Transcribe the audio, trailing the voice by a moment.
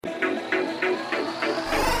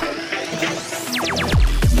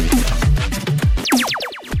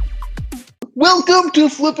Welcome to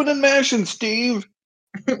Flippin' and Mashin', Steve.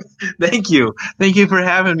 Thank you. Thank you for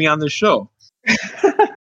having me on the show.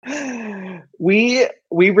 We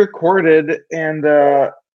recorded and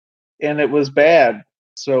it was bad,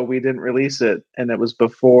 so we didn't release it, and it was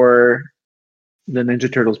before the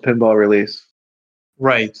Ninja Turtles pinball release.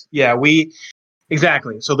 Right. Yeah,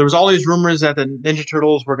 exactly. So there was all these rumors that the Ninja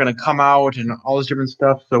Turtles were going to come out and all this different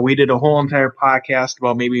stuff. So we did a whole entire podcast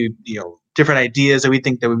about maybe, different ideas that we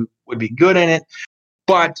think that would be good in it.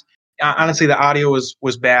 But honestly, the audio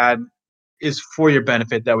was bad. Is for your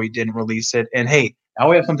benefit that we didn't release it. And hey, now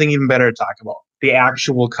we have something even better to talk about. The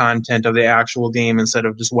actual content of the actual game instead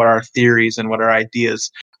of just what our theories and what our ideas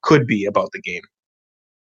could be about the game.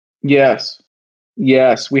 Yes.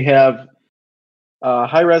 We have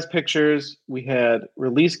high-res pictures. We had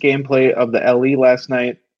release gameplay of the LE last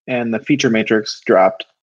night, and the feature matrix dropped.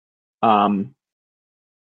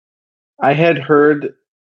 I had heard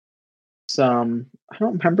some, I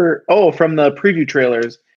don't remember, from the preview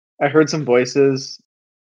trailers, I heard some voices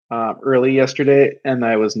early yesterday, and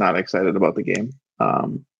I was not excited about the game.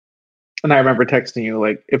 And I remember texting you,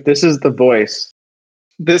 like, if this is the voice,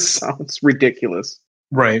 this sounds ridiculous.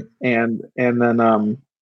 Right. And then I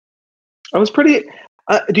was pretty...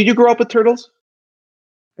 did you grow up with Turtles?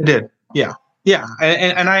 I did, yeah. Yeah,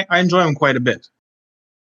 and I enjoy them quite a bit.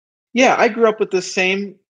 Yeah, I grew up with the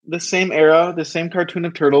same era, the same cartoon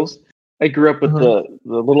of Turtles. I grew up with the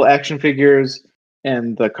little action figures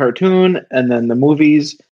and the cartoon and then the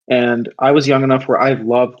movies. And I was young enough where I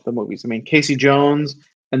loved the movies. I mean, Casey Jones.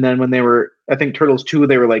 And then when they were, I think Turtles 2,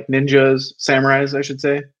 they were like ninjas, samurais, I should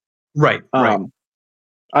say. Right, right.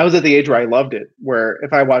 I was at the age where I loved it, where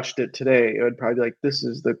if I watched it today, it would probably be like, this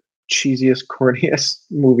is the cheesiest, corniest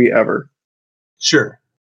movie ever. Sure.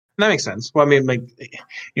 That makes sense. Well, I mean, like,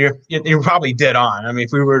 you're probably dead on. I mean,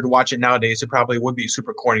 if we were to watch it nowadays, it probably would be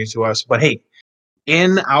super corny to us. But hey,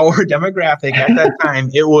 in our demographic at that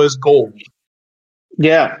time, it was gold.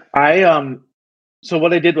 Yeah, so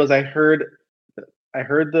what I did was I heard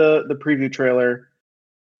the preview trailer,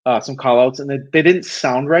 some callouts, and they didn't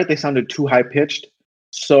sound right. They sounded too high pitched.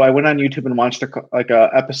 So I went on YouTube and watched a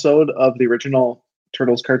episode of the original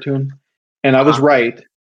Turtles cartoon, and I was right.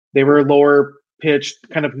 They were lower pitched,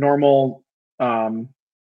 kind of normal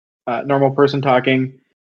person talking,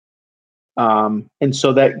 and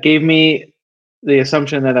so that gave me the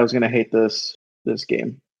assumption that I was going to hate this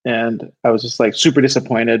game, and I was just like super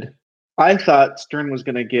disappointed. I thought Stern was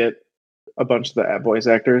going to get a bunch of the voice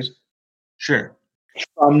actors, sure,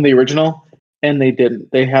 from the original, and they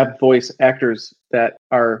didn't. They have voice actors that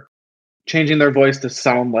are changing their voice to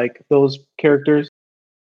sound like those characters,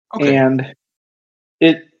 and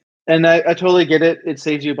I totally get it. It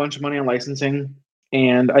saves you a bunch of money on licensing,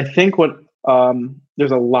 and I think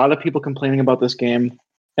there's a lot of people complaining about this game,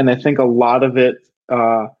 and I think a lot of it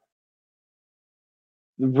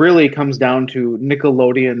really comes down to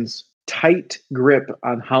Nickelodeon's tight grip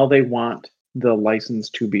on how they want the license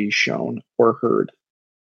to be shown or heard.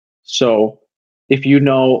 So, if you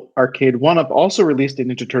know, Arcade 1-Up also released a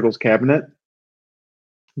Ninja Turtles cabinet.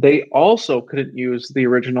 They also couldn't use the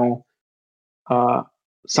original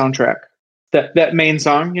soundtrack. That main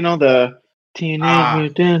song, the Teenage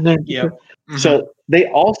Mutant. Yep. Mm-hmm. So they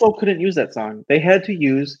also couldn't use that song. They had to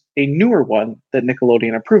use a newer one that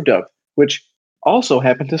Nickelodeon approved of, which also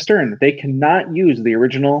happened to Stern. They cannot use the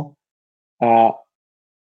original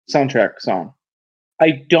soundtrack song.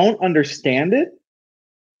 I don't understand it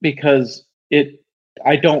because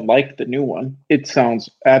I don't like the new one. It sounds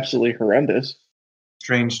absolutely horrendous.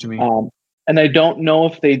 Strange to me. And I don't know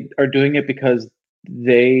if they are doing it because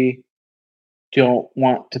they don't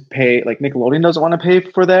want to pay, like Nickelodeon doesn't want to pay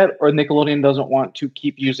for that, or Nickelodeon doesn't want to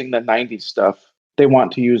keep using the 90s stuff. They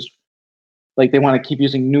want to keep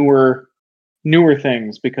using newer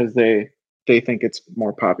things because they think it's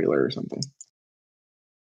more popular or something.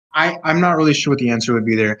 I'm not really sure what the answer would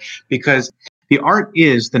be there, because the art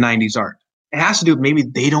is the 90s art. It has to do with maybe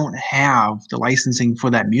they don't have the licensing for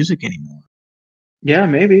that music anymore. Yeah,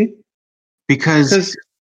 maybe. Because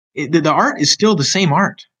the art is still the same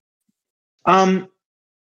art.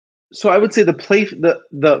 So I would say the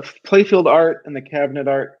playfield art and the cabinet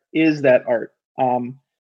art is that art.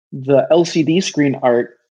 The LCD screen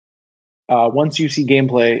art, once you see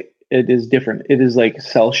gameplay, it is different. It is like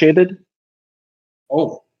cell shaded.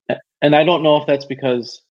 Oh. And I don't know if that's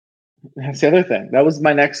because that's the other thing. That was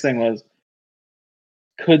my next thing was,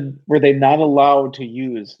 were they not allowed to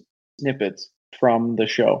use snippets from the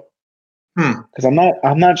show? Because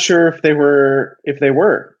I'm not sure if they were,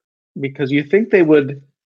 because you think they would.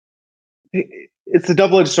 It's a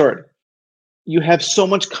double-edged sword. You have so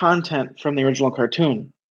much content from the original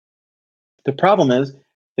cartoon The problem is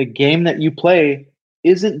the game that you play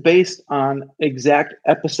isn't based on exact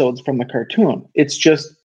episodes from the cartoon. It's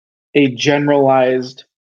just a generalized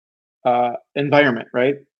environment,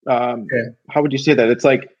 right? How would you say that? It's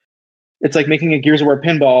like making a Gears of War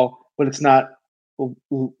pinball, but it's not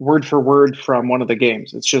word for word from one of the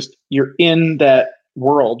games. It's just you're in that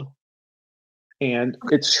world, and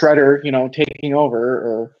it's Shredder, taking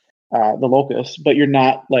over, or the Locust, but you're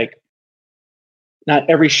not not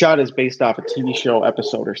every shot is based off a TV show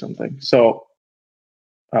episode or something. So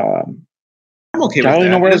I'm okay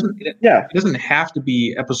with that. It doesn't have to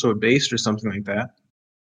be episode based or something like that.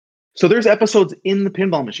 So there's episodes in the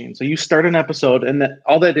pinball machine. So you start an episode, and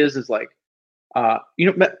all that is like,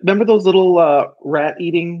 remember those little rat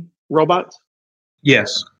eating robots?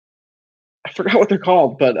 Yes. I forgot what they're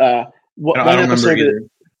called, but I don't remember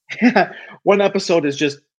either. One episode is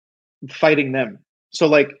just fighting them. So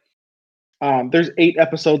there's 8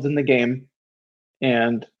 episodes in the game,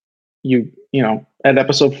 and at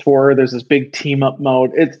episode 4 there's this big team up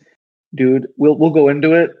mode. We'll go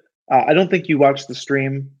into it. I don't think you watched the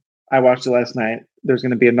stream. I watched it last night. There's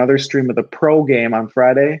going to be another stream of the pro game on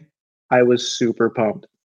Friday. I was super pumped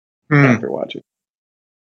after watching.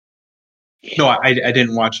 No, I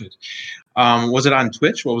didn't watch it. Was it on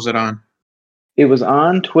Twitch? What was it on? It was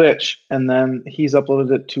on Twitch, and then he's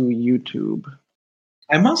uploaded it to YouTube.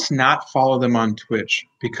 I must not follow them on Twitch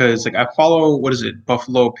because I follow, what is it,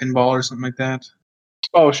 Buffalo Pinball or something like that?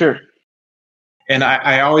 Oh, sure. And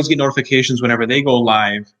I always get notifications whenever they go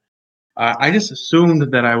live. I just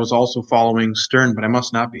assumed that I was also following Stern, but I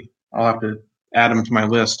must not be. I'll have to add him to my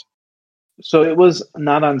list. So it was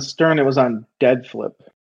not on Stern, it was on Dead Flip.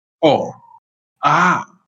 Oh. I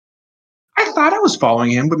thought I was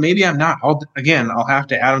following him, but maybe I'm not. I'll have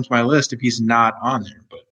to add him to my list if he's not on there.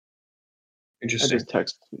 But interesting. I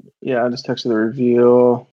just texted the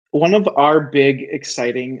review. One of our big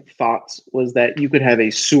exciting thoughts was that you could have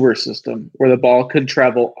a sewer system where the ball could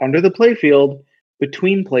travel under the playfield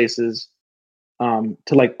between places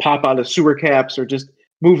to pop out of sewer caps or just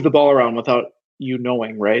move the ball around without you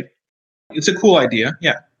knowing, right? It's a cool idea,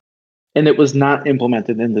 yeah. And it was not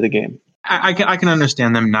implemented into the game. I can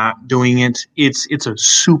understand them not doing it. It's a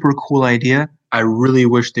super cool idea. I really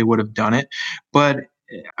wish they would have done it, but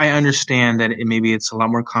I understand that maybe it's a lot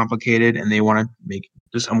more complicated and they want to make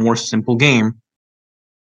just a more simple game.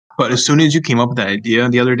 But as soon as you came up with that idea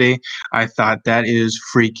the other day, I thought that is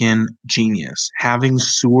freaking genius. Having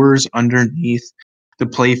sewers underneath the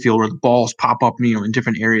playfield where the balls pop up, in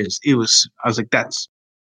different areas. I was like,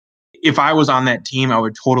 if I was on that team, I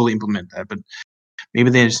would totally implement that. But maybe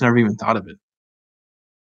they just never even thought of it.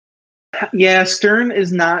 Yeah, Stern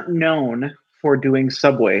is not known for doing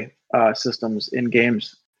subway systems in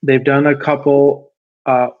games. They've done a couple.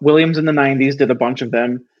 Williams in the 90s did a bunch of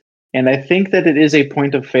them. And I think that it is a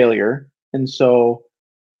point of failure. And so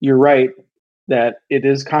you're right that it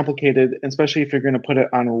is complicated, especially if you're going to put it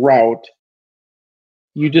on route.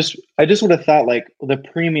 I just would have thought the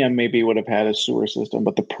premium maybe would have had a sewer system,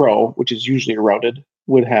 but the pro, which is usually routed,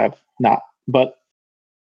 would have not. But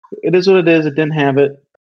it is what it is. It didn't have it.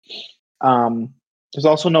 There's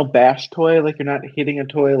also no bash toy. You're not hitting a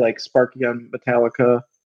toy like Sparky on Metallica.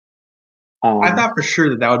 I thought for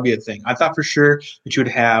sure that would be a thing. I thought for sure that you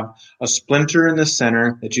would have a splinter in the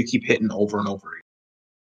center that you keep hitting over and over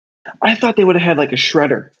again. I thought they would have had a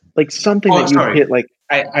shredder, something that you hit.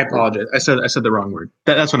 I apologize. I said the wrong word.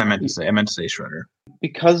 That's what I meant to say. I meant to say shredder.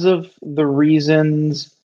 Because of the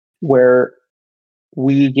reasons where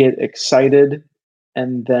we get excited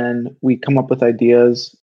and then we come up with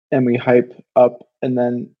ideas and we hype up and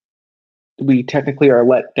then we technically are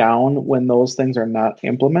let down when those things are not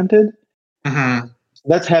implemented. Mm-hmm.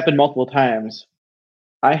 That's happened multiple times.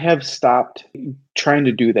 I have stopped trying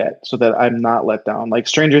to do that so that I'm not let down. Like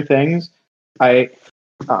Stranger Things, I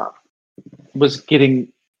was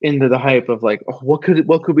getting into the hype of what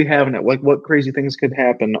could we have in it? What crazy things could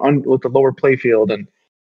happen with the lower playfield and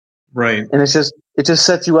right. And it just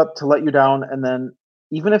sets you up to let you down. And then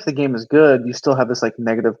even if the game is good, you still have this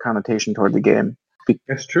negative connotation toward the game.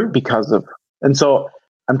 That's true. And so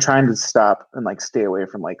I'm trying to stop and stay away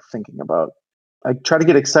from thinking about. I try to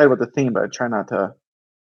get excited with the theme, but I try not to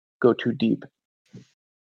go too deep.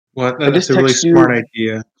 Well, that's a really smart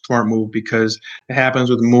idea, smart move, because it happens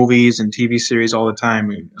with movies and TV series all the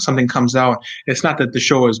time. Something comes out, it's not that the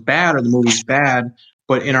show is bad or the movie's bad,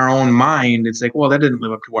 but in our own mind, it's well, that didn't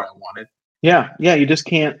live up to what I wanted. Yeah, you just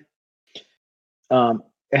can't.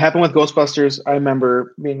 It happened with Ghostbusters. I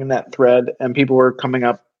remember being in that thread, and people were coming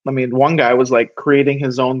up. I mean, one guy was creating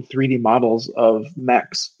his own 3D models of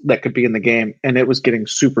mechs that could be in the game, and it was getting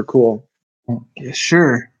super cool. Yeah,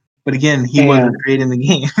 sure. But again, he wasn't creating the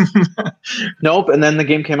game. Nope. And then the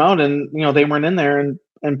game came out, and they weren't in there,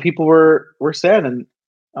 and people were sad, and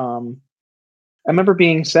I remember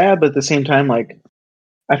being sad, but at the same time, like,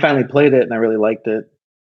 I finally played it and I really liked it.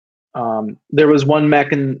 There was one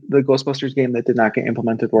mech in the Ghostbusters game that did not get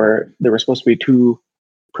implemented, where there were supposed to be 2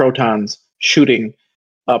 protons shooting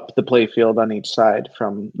up the playfield on each side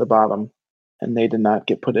from the bottom, and they did not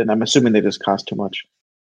get put in. I'm assuming they just cost too much.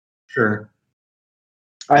 Sure.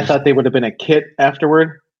 I thought they would have been a kit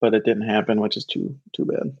afterward, but it didn't happen, which is too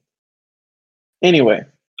bad. Anyway,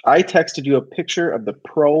 I texted you a picture of the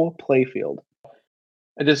Pro playfield.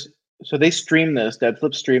 So they streamed this.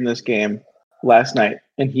 Deadflip streamed this game last night,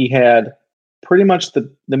 and he had pretty much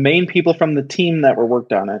the main people from the team that were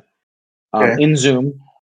worked on it in Zoom.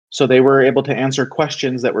 So they were able to answer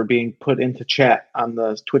questions that were being put into chat on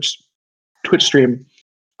the Twitch stream.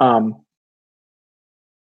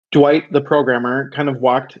 Dwight, the programmer, kind of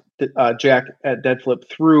walked Jack at Deadflip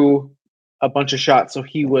through a bunch of shots. So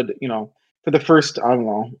he would, for the first,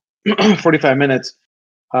 45 minutes,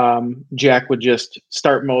 Jack would just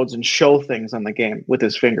start modes and show things on the game with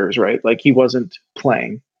his fingers, right? Like, he wasn't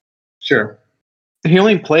playing. Sure. He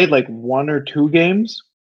only played like 1 or 2 games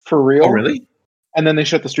for real. Oh, really? And then they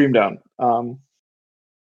shut the stream down.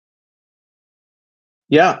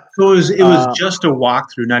 Yeah. So it was just a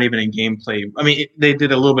walkthrough, not even a gameplay. I mean, they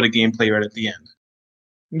did a little bit of gameplay right at the end.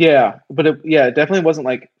 Yeah, but it definitely wasn't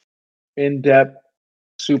like in-depth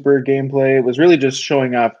super gameplay. It was really just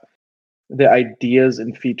showing off the ideas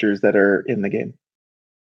and features that are in the game.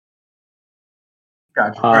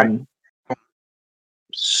 Gotcha. Right.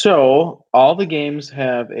 So all the games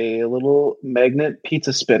have a little magnet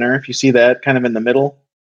pizza spinner, if you see that kind of in the middle.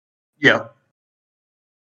 Yeah.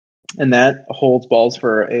 And that holds balls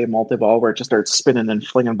for a multi-ball where it just starts spinning and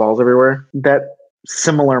flinging balls everywhere. That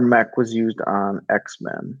similar mech was used on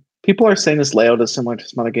X-Men. People are saying this layout is similar to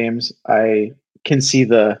some other games. I can see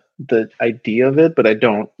the idea of it, but I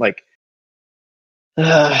don't like.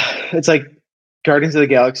 It's like Guardians of the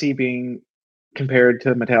Galaxy being compared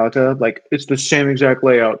to Metallica. Like, it's the same exact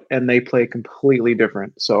layout, and they play completely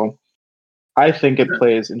different. So I think it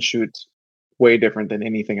plays and shoots way different than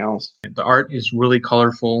anything else. The art is really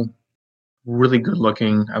colorful, really good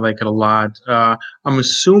looking. I like it a lot. I'm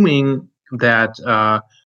assuming that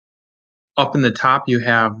up in the top you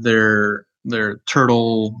have their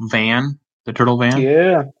turtle van, the turtle van.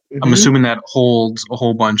 Yeah. Mm-hmm. I'm assuming that holds a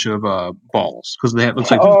whole bunch of balls, because it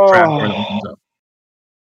looks like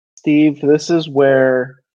Steve, this is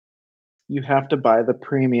where you have to buy the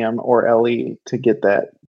premium or LE to get that.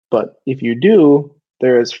 But if you do,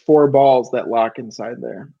 there is 4 balls that lock inside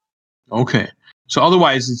there. Okay. So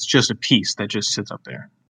otherwise, it's just a piece that just sits up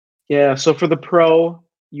there. Yeah. So for the Pro,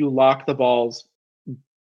 you lock the balls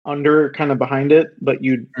under, kind of behind it, but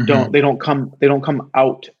you don't. They don't come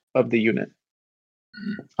out of the unit.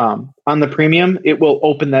 On the premium, it will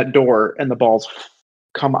open that door and the balls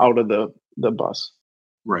come out of the bus.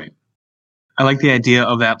 Right. I like the idea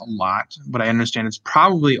of that a lot, but I understand it's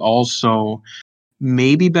probably also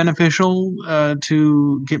maybe beneficial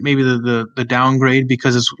to get maybe the downgrade,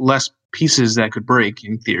 because it's less pieces that could break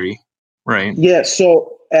in theory, right? Yeah.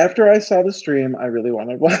 So after I saw the stream, I really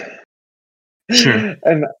wanted one. Sure.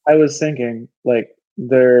 And I was thinking, like,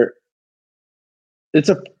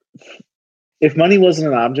 if money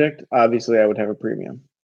wasn't an object, obviously I would have a premium.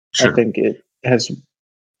 Sure. I think it has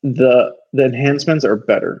the enhancements are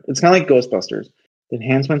better. It's kind of like Ghostbusters. The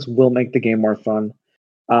enhancements will make the game more fun.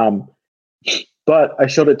 But I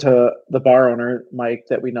showed it to the bar owner, Mike,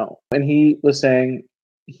 that we know, and he was saying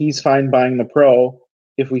he's fine buying the Pro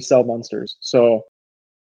if we sell Monsters. So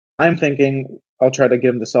I'm thinking I'll try to get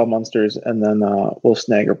him to sell Monsters, and then we'll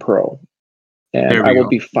snag a Pro, and I will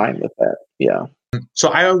be fine with that. Yeah. So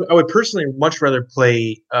I would personally much rather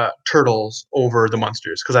play Turtles over the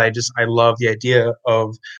Monsters, because I love the idea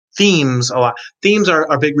of themes a lot. Themes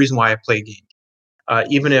are a big reason why I play games.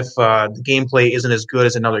 Even if the gameplay isn't as good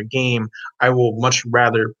as another game, I will much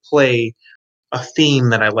rather play a theme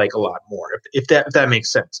that I like a lot more. If that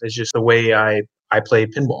makes sense. It's just the way I play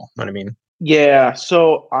pinball. You know what I mean? Yeah.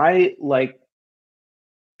 So I like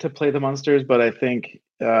to play the Monsters, but I think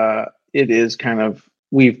it is kind of,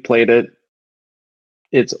 we've played it.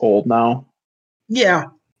 It's old now. Yeah,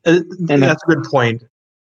 and that's a good point.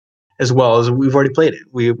 As well as we've already played it.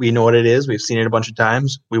 We know what it is. We've seen it a bunch of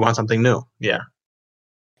times. We want something new. Yeah.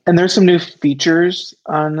 And there's some new features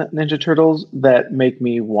on Ninja Turtles that make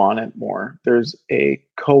me want it more. There's a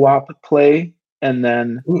co-op play and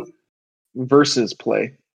then versus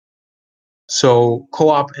play. So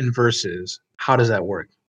co-op and versus, how does that work?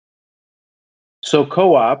 So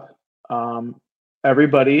co-op,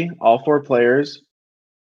 everybody, all four players,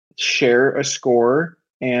 share a score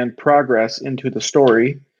and progress into the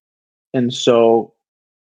story. And so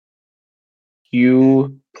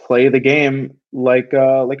you play the game like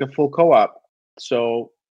a full co-op.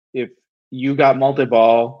 So if you got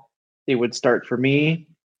multi-ball, it would start for me,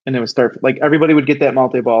 and it would start like everybody would get that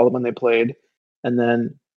multi-ball when they played, and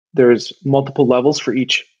then there's multiple levels for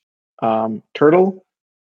each turtle,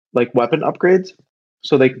 like weapon upgrades.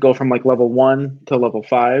 So they could go from like level 1 to level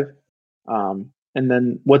 5. And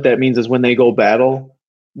then what that means is when they go battle,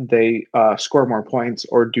 they score more points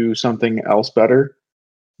or do something else better.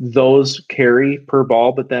 Those carry per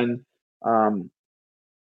ball, but then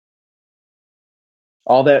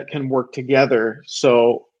all that can work together.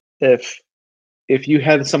 So if you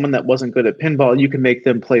had someone that wasn't good at pinball, you can make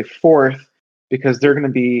them play fourth because they're going to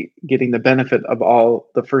be getting the benefit of all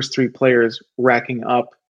the first three players racking up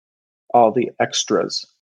all the extras.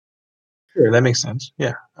 Sure, that makes sense.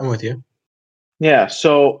 Yeah, I'm with you. Yeah,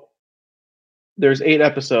 so there's 8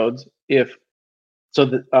 episodes. Then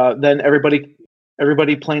everybody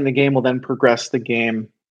playing the game will then progress the game.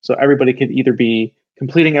 So everybody could either be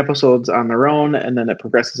completing episodes on their own, and then it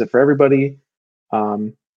progresses it for everybody,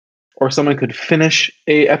 or someone could finish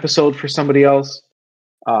a episode for somebody else.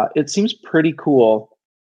 It seems pretty cool.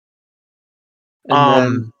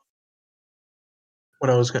 And what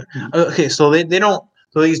I was going to... Okay, so they don't...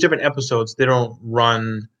 So these different episodes, they don't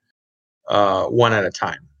run one at a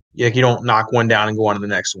time. Like you don't knock one down and go on to the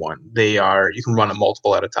next one. You can run them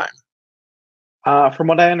multiple at a time. From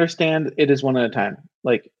what I understand, it is one at a time.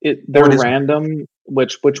 Like they're random,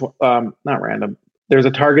 which not random. There's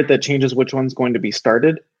a target that changes which one's going to be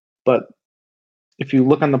started. But if you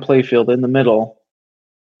look on the play field in the middle,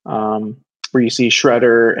 where you see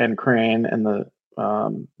Shredder and Crane and the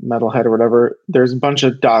Metalhead or whatever, there's a bunch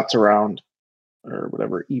of dots around, or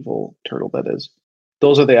whatever evil turtle that is.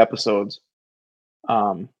 Those are the episodes.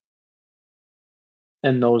 And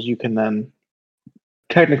those you can then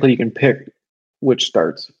technically you can pick which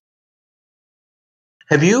starts.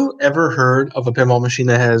 Have you ever heard of a pinball machine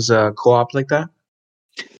that has co-op like that?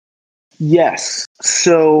 Yes.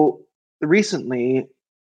 So recently,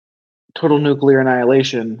 Total Nuclear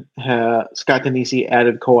Annihilation, Scott Danesi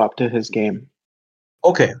added co-op to his game.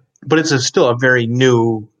 Okay, but it's still a very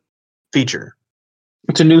new feature.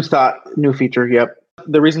 It's a new feature, yep.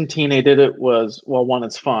 The reason TNA did it was, well, 1,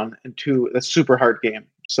 it's fun, and 2, it's a super hard game,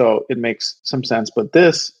 so it makes some sense. But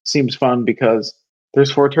this seems fun because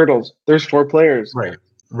there's 4 turtles, there's 4 players. Right.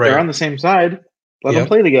 They're on the same side. Let them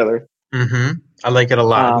play together. Mm-hmm. I like it a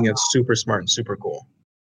lot. I think it's super smart and super cool.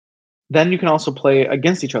 Then you can also play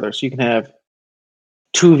against each other. So you can have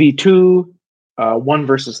 2v2, 1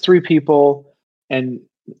 versus 3 people, and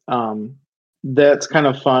that's kind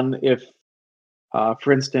of fun if,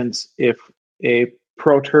 for instance, if a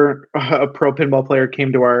pro pinball player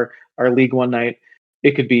came to our league one night,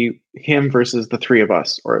 it could be him versus the 3 of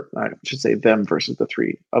us, or I should say them versus the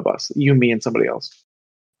 3 of us, you, me, and somebody else.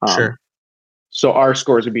 Sure. So our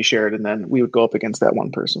scores would be shared, and then we would go up against that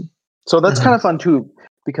one person. So that's kind of fun too,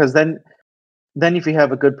 because then if you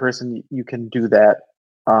have a good person, you can do that.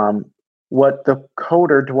 What the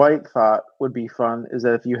coder Dwight thought would be fun is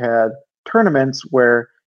that if you had tournaments where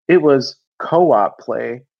it was co-op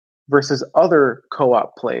play versus other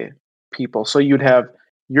co-op play people. So you'd have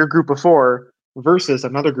your group of 4 versus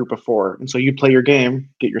another group of 4. And so you'd play your game,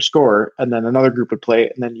 get your score, and then another group would play,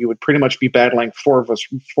 and then you would pretty much be battling 4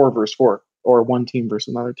 versus 4, or one team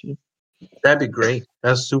versus another team. That'd be great.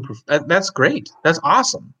 That's super. That's great. That's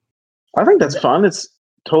awesome. I think that's fun. It's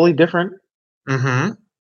totally different. Mm-hmm.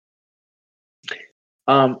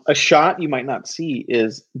 A shot you might not see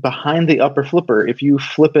is behind the upper flipper. If you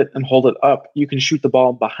flip it and hold it up, you can shoot the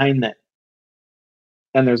ball behind it.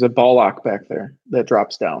 And there's a ball lock back there that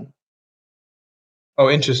drops down. Oh,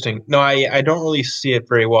 interesting. No, I don't really see it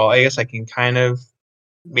very well. I guess I can kind of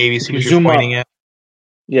maybe see what you're pointing at.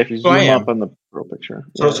 Yeah, if you zoom up on the pro picture.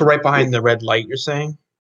 So right behind the red light, you're saying?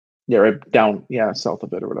 Yeah, right down, south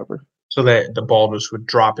of it or whatever. So that the ball just would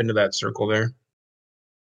drop into that circle there?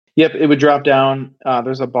 Yep, it would drop down.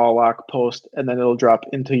 There's a ball lock post, and then it'll drop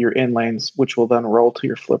into your in lanes, which will then roll to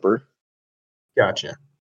your flipper. Gotcha.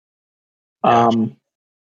 On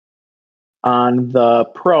the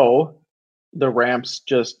pro, the ramps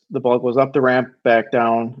the ball goes up the ramp, back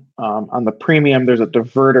down. On the premium, there's a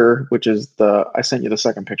diverter, which is I sent you the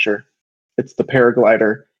second picture. It's the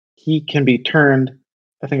paraglider. He can be turned,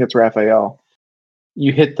 I think it's Raphael.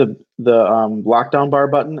 You hit the lockdown bar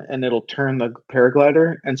button, and it'll turn the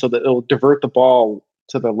paraglider, and so that it'll divert the ball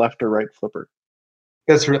to the left or right flipper.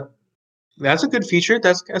 That's That's a good feature.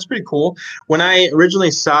 That's pretty cool. When I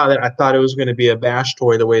originally saw that, I thought it was going to be a bash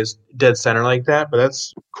toy the way it's dead center like that. But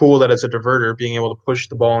that's cool that it's a diverter, being able to push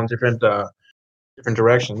the ball in different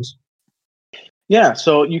directions. Yeah,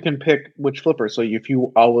 so you can pick which flipper. So if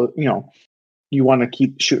you you want to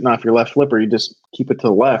keep shooting off your left flipper, you just keep it to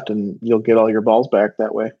the left, and you'll get all your balls back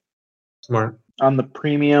that way. Smart. On the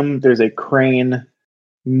premium, there's a crane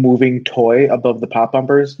moving toy above the pop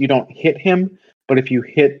bumpers. You don't hit him, but if you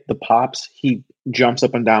hit the pops, he jumps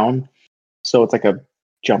up and down. So it's like a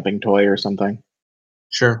jumping toy or something.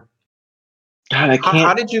 Sure. God, I can't.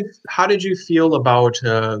 How did you feel about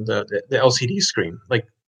the LCD screen? Like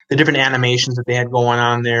the different animations that they had going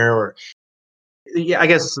on there, or yeah, I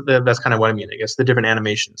guess that's kind of what I mean. I guess the different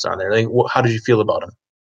animations on there. Like, how did you feel about them?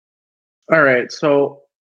 All right, so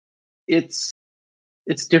it's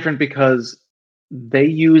different because they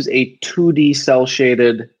use a 2D cell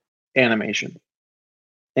shaded animation,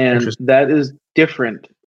 and that is different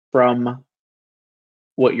from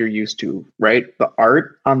what you're used to, right? The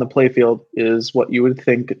art on the playfield is what you would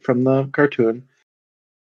think from the cartoon.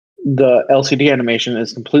 The LCD animation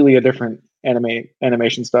is completely a different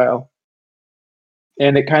animation style.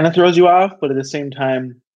 And it kind of throws you off, but at the same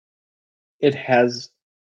time, it has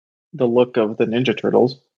the look of the Ninja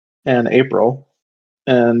Turtles and April.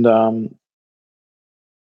 And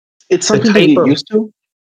it's something to get used to.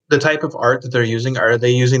 The type of art that they're using, are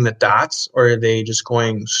they using the dots, or are they just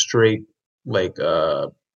going straight, like, I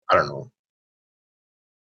don't know?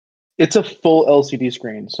 It's a full LCD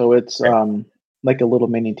screen, so it's like a little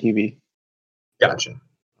mini TV. Gotcha.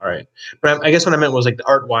 All right. But I guess what I meant was, like, the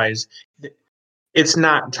art-wise, it's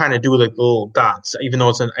not trying to do like little dots, even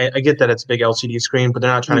though I get that it's a big LCD screen, but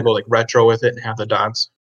they're not trying to go like retro with it and have the dots.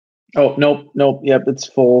 Oh, nope. Yep, it's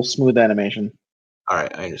full smooth animation. All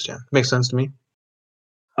right, I understand. Makes sense to me.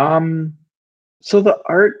 So the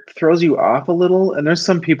art throws you off a little, and there's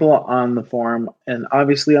some people on the forum, and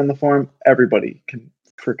obviously on the forum, everybody can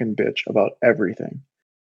freaking bitch about everything.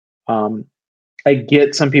 I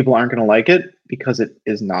get some people aren't going to like it because it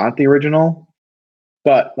is not the original.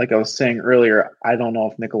 But like I was saying earlier, I don't know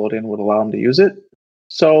if Nickelodeon would allow them to use it.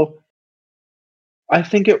 So I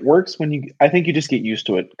think it works I think you just get used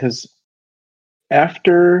to it, because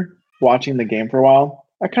after watching the game for a while,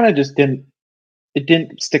 I kind of just it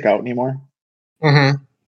didn't stick out anymore. Mm-hmm.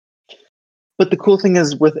 But the cool thing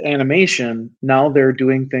is with animation, now they're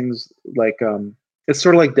doing things like, it's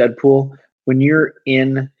sort of like Deadpool. When you're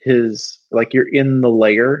in you're in the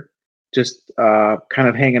layer, just kind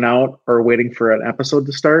of hanging out or waiting for an episode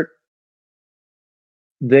to start,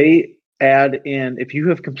 they add in, if you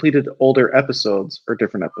have completed older episodes or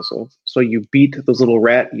different episodes, so you beat those little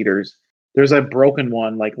rat eaters, there's a broken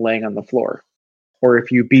one like laying on the floor. Or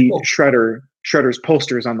if you beat Shredder's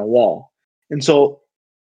posters on the wall. And so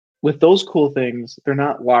with those cool things, they're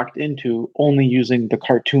not locked into only using the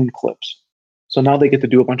cartoon clips. So now they get to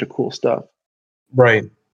do a bunch of cool stuff. Right.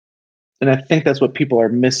 And I think that's what people are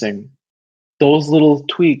missing. Those little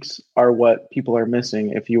tweaks are what people are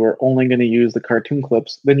missing. If you are only going to use the cartoon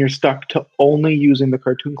clips, then you're stuck to only using the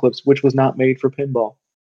cartoon clips, which was not made for pinball.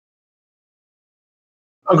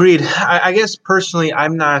 Agreed. I guess personally,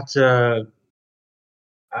 I'm not.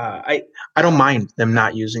 I don't mind them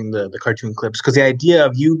not using the cartoon clips, because the idea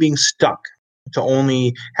of you being stuck to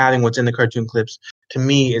only having what's in the cartoon clips, to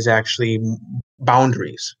me, is actually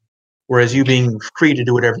boundaries. Whereas you being free to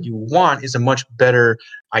do whatever you want is a much better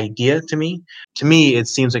idea to me. To me, it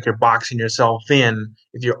seems like you're boxing yourself in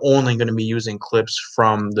if you're only going to be using clips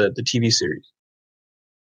from the TV series.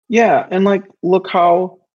 Yeah, and like, look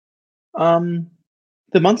how the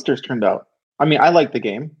Munsters turned out. I mean, I like the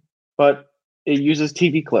game, but it uses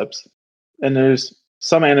TV clips, and there's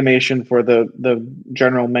some animation for the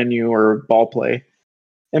general menu or ball play,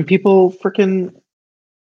 and people freaking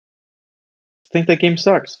think that game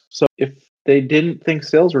sucks. So if they didn't think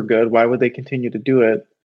sales were good, why would they continue to do it?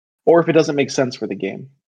 Or if it doesn't make sense for the game.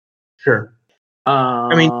 Sure.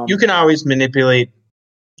 I mean, you can always manipulate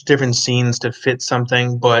different scenes to fit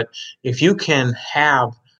something, but if you can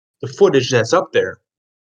have the footage that's up there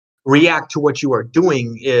react to what you are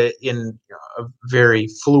doing in a very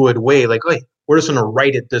fluid way, like, hey, we're just going to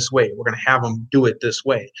write it this way, we're going to have them do it this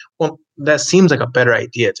way. Well, that seems like a better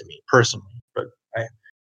idea to me personally, but I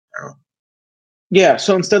don't know. Yeah,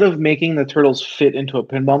 so instead of making the turtles fit into a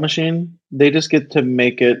pinball machine, they just get to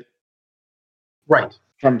make it right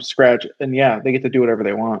from scratch, and yeah, they get to do whatever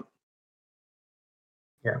they want.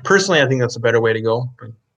 Yeah, personally, I think that's a better way to go, but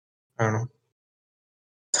I don't know.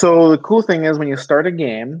 So the cool thing is, when you start a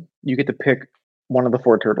game, you get to pick one of the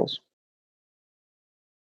 4 turtles.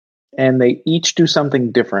 And they each do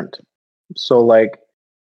something different. So like,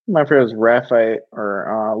 My favorite was Raphael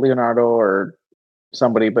or Leonardo or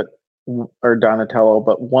somebody, or Donatello.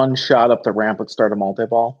 But one shot up the ramp would start a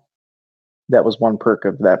multi-ball. That was one perk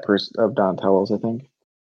of that person of Donatello's, I think.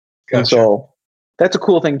 Gotcha. And so that's a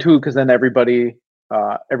cool thing too, because then every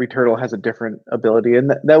turtle has a different ability,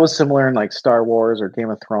 and that was similar in like Star Wars or Game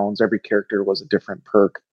of Thrones. Every character was a different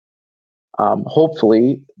perk.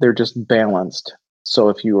 Hopefully, they're just balanced. So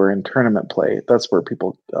if you were in tournament play, that's where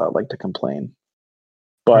people like to complain.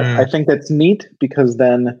 But I think that's neat because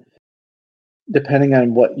then, depending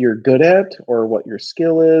on what you're good at or what your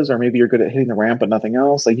skill is, or maybe you're good at hitting the ramp but nothing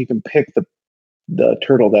else, like you can pick the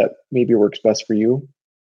turtle that maybe works best for you.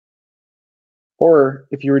 Or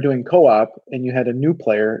if you were doing co-op and you had a new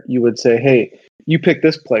player, you would say, hey, you pick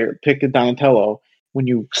this player, pick a Donatello. When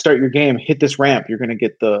you start your game, hit this ramp, you're going to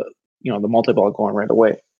get the multi-ball going right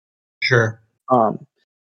away. Sure.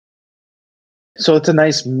 So it's a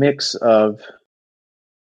nice mix of,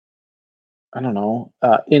 I don't know,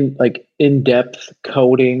 in-depth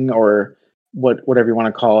coding or whatever you want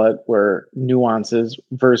to call it, where nuances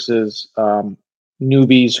versus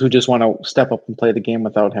newbies who just want to step up and play the game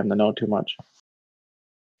without having to know too much.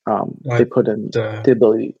 They put in the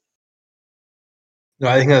ability. No,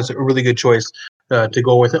 I think that's a really good choice to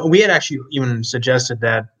go with. We had actually even suggested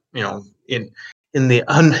that, in the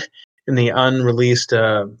unreleased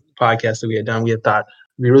podcast that we had done, we had thought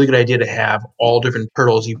it'd be a really good idea to have all different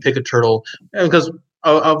turtles. You pick a turtle, because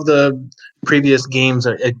of the previous games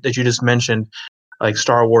that you just mentioned, like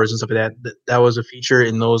Star Wars and stuff like that. That was a feature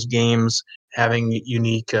in those games, having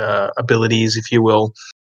unique abilities, if you will,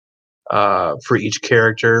 for each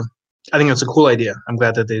character. I think it's a cool idea. I'm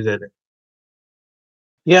glad that they did it.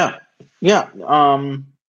 Yeah.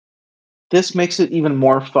 This makes it even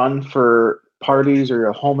more fun for parties or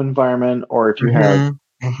a home environment, or if you have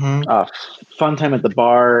fun time at the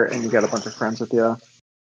bar and you got a bunch of friends with you.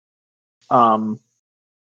 I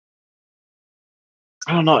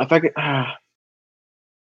don't know if I could. I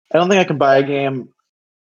don't think I can buy a game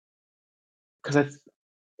because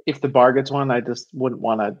if the bar gets one, I just wouldn't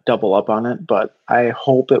want to double up on it. But I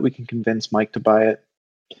hope that we can convince Mike to buy it.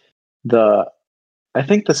 I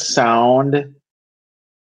think the sound.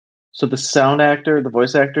 So the the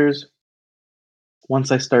voice actors, once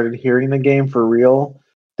I started hearing the game for real,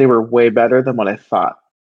 they were way better than what I thought.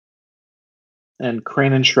 And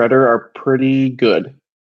Crane and Shredder are pretty good.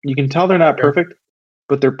 You can tell they're not perfect,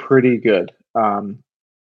 but they're pretty good. And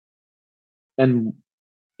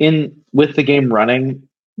with the game running,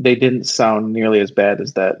 they didn't sound nearly as bad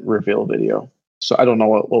as that reveal video. So I don't know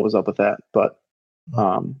what was up with that, but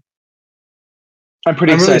I'm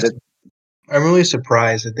pretty excited. I'm really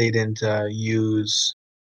surprised that they didn't use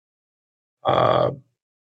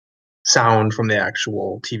sound from the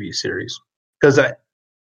actual TV series, because I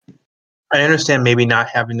understand maybe not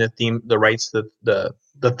having the rights to the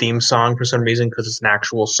theme song for some reason, because it's an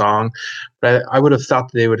actual song, but I would have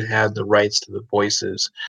thought that they would have had the rights to the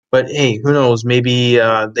voices. But hey, who knows? Maybe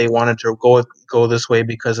they wanted to go this way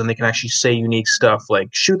because then they can actually say unique stuff like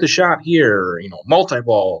 "shoot the shot here,"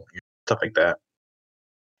 multi-ball, stuff like that.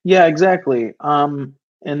 Yeah, exactly. And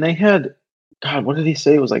they had, God, what did he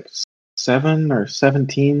say? It was like 7 or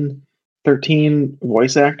 17, 13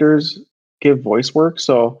 voice actors give voice work.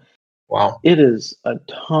 So wow, it is a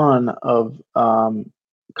ton of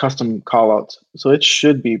custom callouts. So it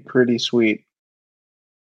should be pretty sweet.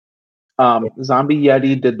 Zombie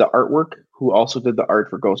Yeti did the artwork, who also did the art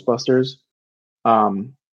for Ghostbusters.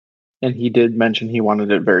 And he did mention he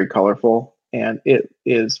wanted it very colorful, and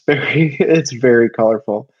it's very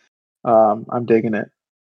colorful. I'm digging it.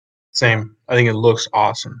 Same. I think it looks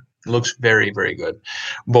awesome. It looks very, very good.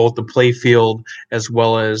 Both the play field as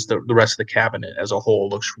well as the rest of the cabinet as a whole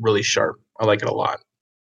looks really sharp. I like it a lot.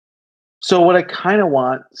 So what I kind of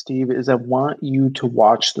want, Steve, is I want you to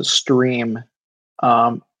watch the stream,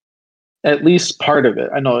 at least part of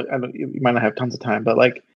it. I know you might not have tons of time, but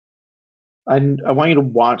like I want you to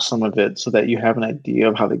watch some of it so that you have an idea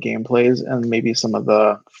of how the game plays and maybe some of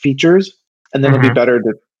the features, and then it'll be better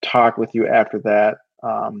to talk with you after that.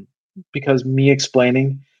 Because me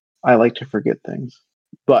explaining, I like to forget things.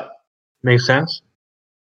 But makes sense.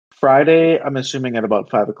 Friday, I'm assuming at about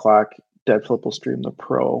 5:00, Deadflip will stream the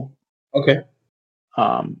Pro. Okay.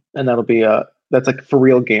 And that'll be that's like for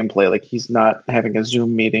real gameplay. Like he's not having a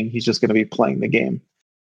Zoom meeting. He's just going to be playing the game.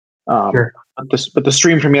 Sure. But the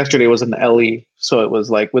stream from yesterday was in the LE, so it was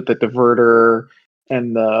like with the diverter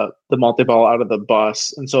and the multi-ball out of the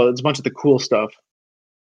bus, and so it's a bunch of the cool stuff.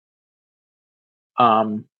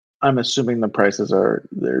 I'm assuming the prices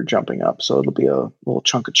they're jumping up, so it'll be a little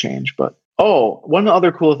chunk of change. But one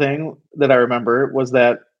other cool thing that I remember was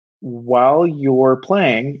that while you're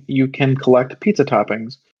playing, you can collect pizza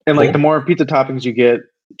toppings. And like the more pizza toppings you get,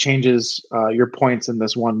 changes your points in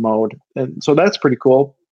this one mode. And so that's pretty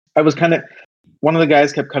cool. I was kind of, one of the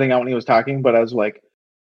guys kept cutting out when he was talking, but I was like,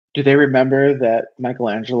 do they remember that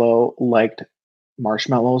Michelangelo liked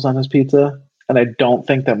marshmallows on his pizza? And I don't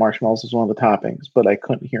think that marshmallows is one of the toppings, but I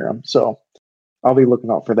couldn't hear him. So I'll be looking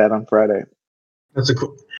out for that on Friday. That's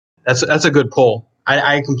a good poll.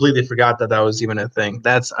 I completely forgot that was even a thing.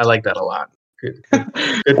 I like that a lot.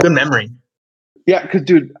 Good memory. Yeah, because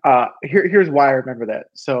dude, here's why I remember that.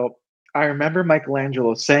 So I remember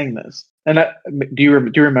Michelangelo saying this, and do you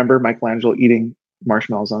remember Michelangelo eating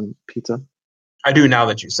marshmallows on pizza? I do now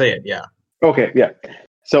that you say it. Yeah. Okay. Yeah.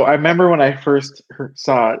 So I remember when I first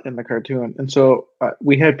saw it in the cartoon, and so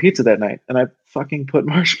we had pizza that night, and I fucking put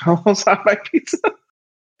marshmallows on my pizza.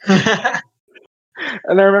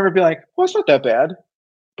 And I remember being like, well, it's not that bad.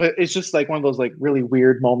 But it's just like one of those like really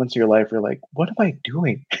weird moments in your life where you're like, what am I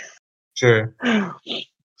doing? Sure.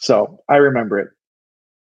 So I remember it.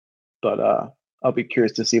 But I'll be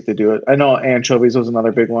curious to see if they do it. I know anchovies was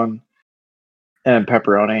another big one. And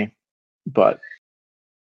pepperoni. But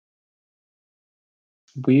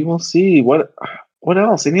we will see. What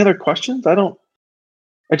else? Any other questions? I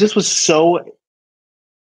just was so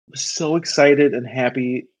excited and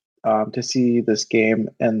happy to see this game,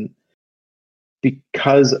 and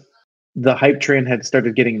because the hype train had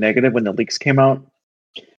started getting negative when the leaks came out,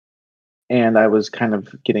 and I was kind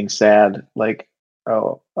of getting sad, like,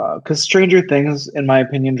 because Stranger Things, in my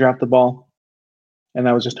opinion, dropped the ball, and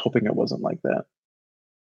I was just hoping it wasn't like that.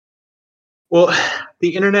 Well,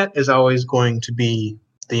 the internet is always going to be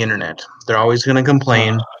the internet. They're always going to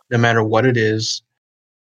complain, no matter what it is.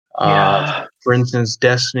 Yeah. For instance,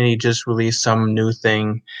 Destiny just released some new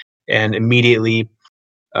thing, and immediately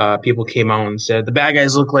people came out and said the bad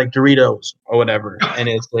guys look like Doritos or whatever. And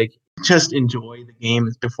it's like, just enjoy the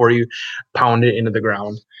game before you pound it into the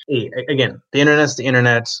ground. Hey, again, the internet's the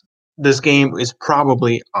internet. This game is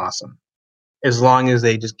probably awesome, as long as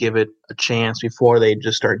they just give it a chance before they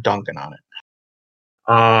just start dunking on it.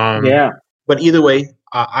 Yeah. But either way,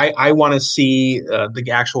 I want to see the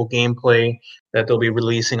actual gameplay that they'll be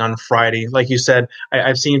releasing on Friday. Like you said,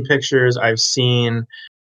 I've seen pictures. I've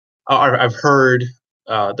heard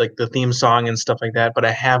like the theme song and stuff like that, but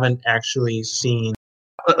I haven't actually seen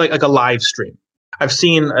like a live stream. I've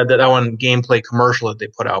seen that one gameplay commercial that they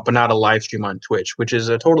put out, but not a live stream on Twitch, which is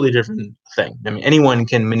a totally different thing. I mean, anyone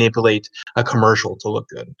can manipulate a commercial to look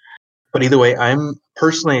good. But either way, I'm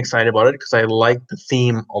personally excited about it because I like the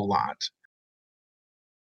theme a lot.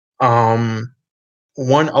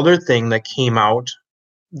 One other thing that came out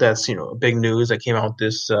that's big news that came out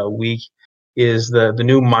this week is the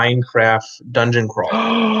new Minecraft dungeon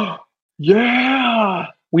crawl. Yeah,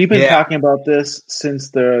 we've been talking about this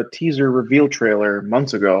since the teaser reveal trailer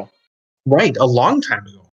months ago. Right, a long time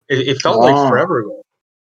ago. It felt like forever ago.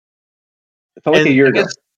 It felt like a year ago.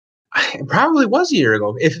 It probably was a year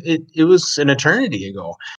ago. It was an eternity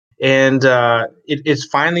ago, and it's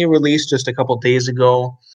finally released just a couple days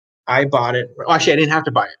ago. I bought it. Actually, I didn't have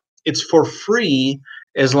to buy it. It's for free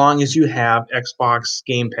as long as you have Xbox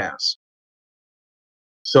Game Pass.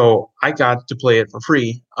 So I got to play it for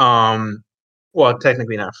free. Well,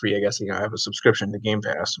 technically not free. I guess I have a subscription to Game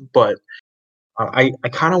Pass, but I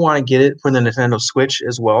kind of want to get it for the Nintendo Switch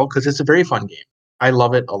as well because it's a very fun game. I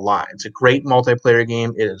love it a lot. It's a great multiplayer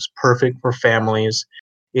game. It is perfect for families.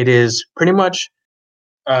 It is pretty much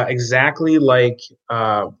exactly like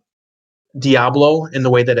Diablo in the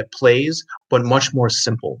way that it plays, but much more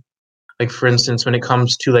simple. Like, for instance, when it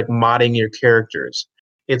comes to like modding your characters,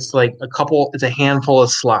 it's like it's a handful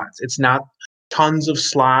of slots. It's not tons of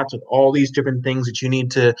slots with all these different things that you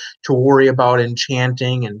need to worry about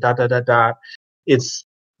enchanting and ... It's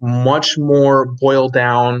much more boiled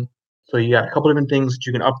down. So you got a couple different things that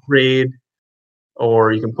you can upgrade,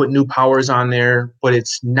 or you can put new powers on there, but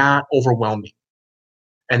it's not overwhelming.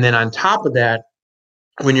 And then on top of that,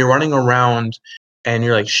 when you're running around and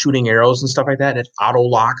you're like shooting arrows and stuff like that, it auto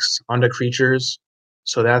locks onto creatures.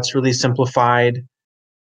 So that's really simplified.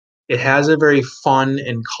 It has a very fun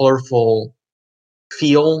and colorful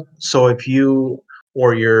feel. So if you,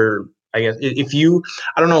 or your, I guess, if you,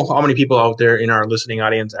 I don't know how many people out there in our listening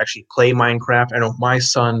audience actually play Minecraft. I know my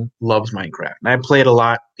son loves Minecraft, and I play it a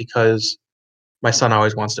lot because my son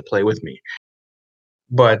always wants to play with me.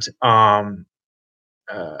 But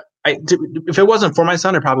if it wasn't for my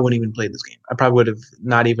son, I probably wouldn't even play this game. I probably would have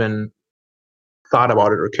not even thought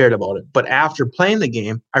about it or cared about it. But after playing the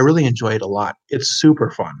game, I really enjoy it a lot. It's super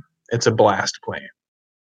fun. It's a blast to play.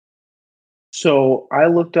 So I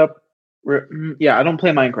looked up. Yeah, I don't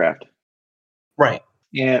play Minecraft. Right.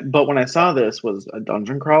 But when I saw this was a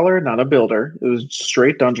dungeon crawler, not a builder. It was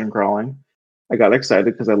straight dungeon crawling. I got excited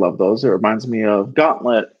because I love those. It reminds me of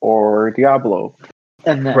Gauntlet or Diablo.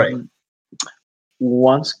 And then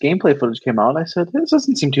once gameplay footage came out, I said, this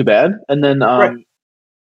doesn't seem too bad. And then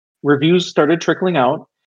reviews started trickling out,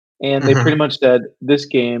 and they pretty much said this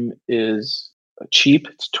game is cheap.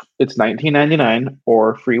 It's $19.99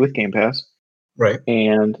 or free with Game Pass. Right.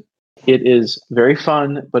 And it is very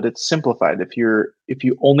fun, but it's simplified. If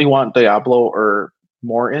you only want Diablo or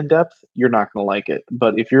more in depth, you're not going to like it.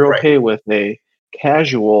 But if you're okay with a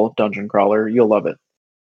casual dungeon crawler, you'll love it.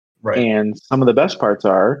 Right. And some of the best parts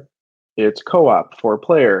are it's co-op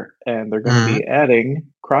 4-player, and they're going to be adding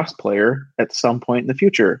cross-player at some point in the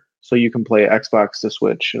future, so you can play Xbox to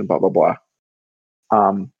Switch and blah blah blah.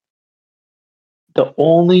 The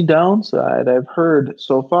only downside I've heard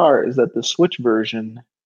so far is that the Switch version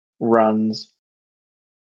runs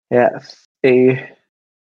at a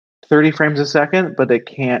 30 frames a second, but it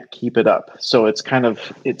can't keep it up. So it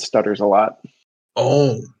stutters a lot.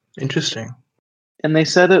 Oh, interesting. And they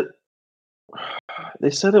said it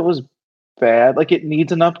was bad. Like, it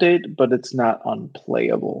needs an update, but it's not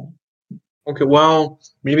unplayable. Okay, well,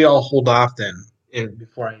 maybe I'll hold off then. And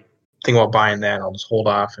before I think about buying that, I'll just hold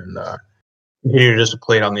off and continue just to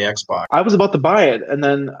play it on the Xbox. I was about to buy it, and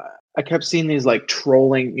then I kept seeing these like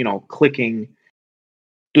trolling, clicking.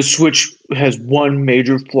 The Switch has one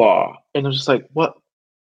major flaw, and I was just like, "What?"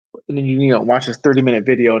 And then you watch this 30-minute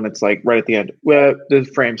video, and it's like right at the end, well, the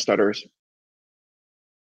frame stutters.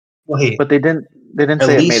 Well, hey, but they didn't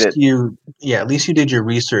say it made it. At least you did your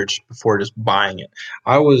research before just buying it.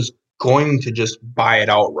 I was going to just buy it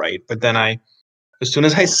outright, but then as soon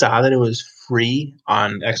as I saw that it was free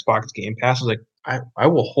on Xbox Game Pass, I was like, I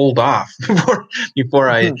will hold off before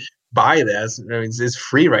I buy this. I mean, it's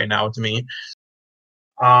free right now to me.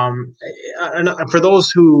 And for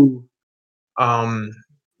those who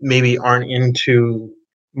maybe aren't into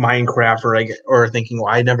Minecraft or thinking,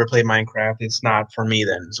 well, I never played Minecraft, it's not for me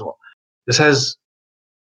then. So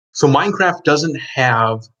Minecraft doesn't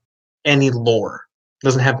have any lore,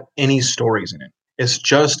 doesn't have any stories in it. It's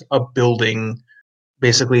just a building,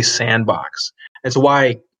 basically sandbox. That's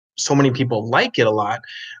why so many people like it a lot.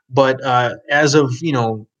 But as of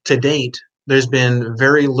to date, there's been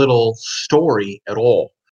very little story at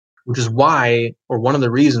all, which is why, or one of the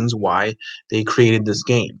reasons why, they created this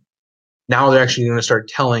game. Now they're actually going to start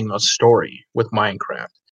telling a story with Minecraft.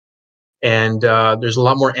 And there's a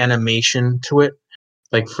lot more animation to it.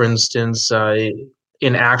 Like, for instance,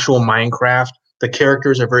 in actual Minecraft, the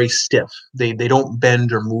characters are very stiff. They don't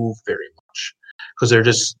bend or move very much because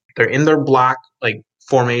they're in their block like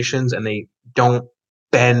formations, and they don't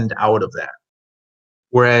bend out of that.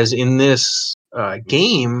 Whereas in this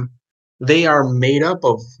game, they are made up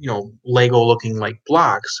of Lego looking like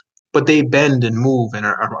blocks, but they bend and move and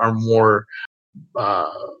are more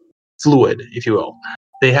fluid, if you will.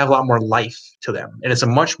 They have a lot more life to them, and it's a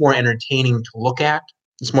much more entertaining to look at.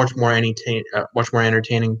 It's much more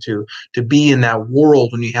entertaining to be in that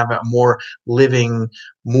world when you have a more living,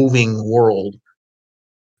 moving world.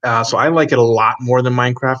 So I like it a lot more than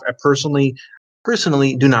Minecraft. I personally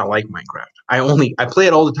do not like Minecraft. I play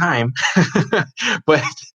it all the time, but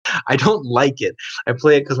I don't like it. I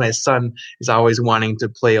play it because my son is always wanting to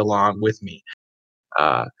play along with me.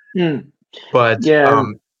 But yeah,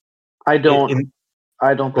 I don't think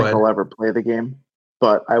I'll ever play the game,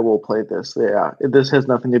 but I will play this. Yeah, this has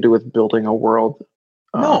nothing to do with building a world.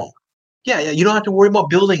 No. Yeah, you don't have to worry about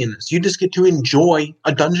building in this. You just get to enjoy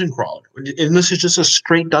a dungeon crawler. And this is just a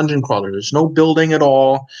straight dungeon crawler. There's no building at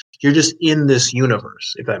all. You're just in this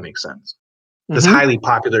universe, if that makes sense. This highly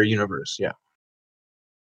popular universe, yeah.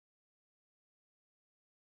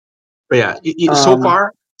 But yeah, so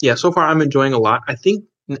far I'm enjoying a lot. I think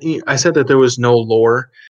I said that there was no lore.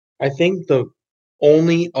 I think the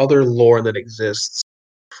only other lore that exists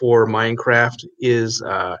for Minecraft is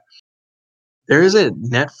there is a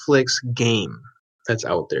Netflix game that's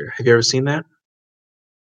out there. Have you ever seen that?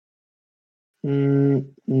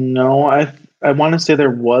 No, I want to say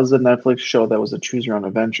there was a Netflix show that was a choose your own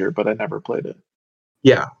adventure, but I never played it.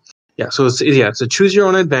 Yeah. So it's a choose your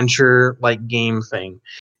own adventure like game thing,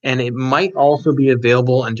 and it might also be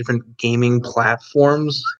available on different gaming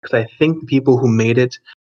platforms because I think the people who made it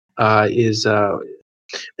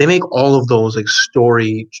they make all of those like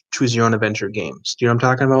story choose your own adventure games. Do you know what I'm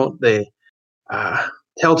talking about? They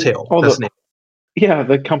Telltale. That's the name. Yeah,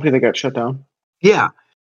 the company that got shut down. Yeah.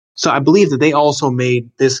 So I believe that they also made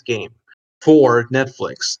this game for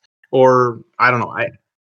Netflix, or I don't know.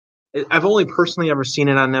 I've only personally ever seen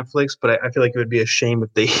it on Netflix, but I feel like it would be a shame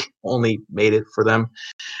if they only made it for them.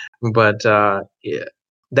 But yeah,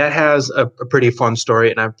 that has a pretty fun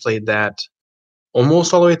story, and I've played that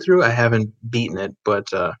almost all the way through. I haven't beaten it, but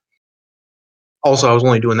also I was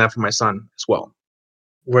only doing that for my son as well.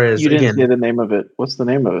 Whereas You didn't again, say the name of it. What's the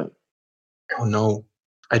name of it?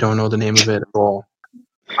 I don't know the name of it at all.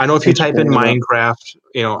 I know if you type in Minecraft,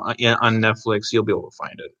 on Netflix, you'll be able to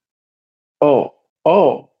find it. Oh,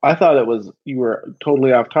 I thought you were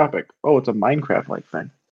totally off topic. Oh, it's a Minecraft-like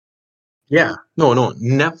thing. Yeah. No,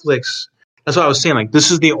 Netflix. That's what I was saying. Like,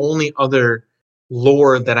 this is the only other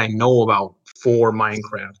lore that I know about for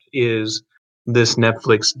Minecraft is this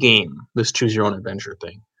Netflix game, this Choose Your Own Adventure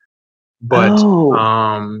thing. But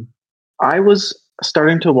I was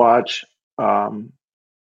starting to watch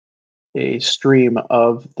a stream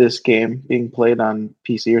of this game being played on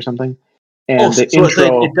PC or something, and the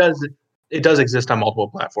intro. It does exist on multiple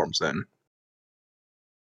platforms. Then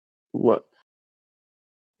what?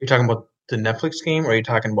 You're talking about the Netflix game, or are you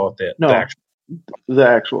talking about the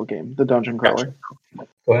actual game, the dungeon crawler? Gotcha.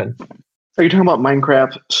 Go ahead. Are you talking about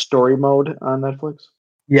Minecraft Story Mode on Netflix?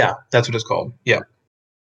 Yeah, that's what it's called. Yeah.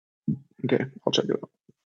 Okay, I'll check it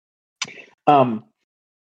out.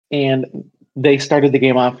 And they started the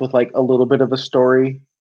game off with like a little bit of a story,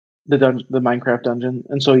 the Minecraft dungeon,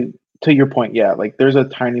 and so to your point, yeah, like there's a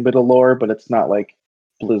tiny bit of lore, but it's not like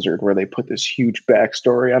Blizzard where they put this huge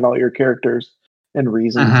backstory on all your characters and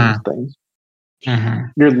reasons and things.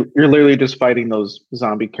 Mm-hmm. You're literally just fighting those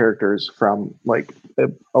zombie characters from like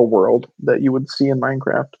a world that you would see in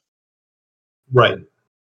Minecraft. Right.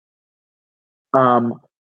 I'm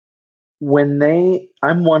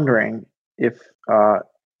wondering if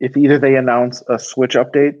either they announce a Switch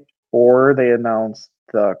update or they announce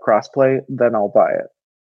the crossplay, then I'll buy it.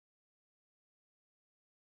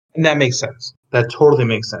 And that makes sense. That totally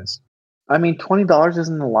makes sense. I mean, $20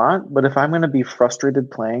 isn't a lot, but if I'm going to be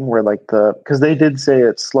frustrated playing where like because they did say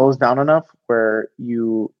it slows down enough where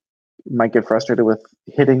you might get frustrated with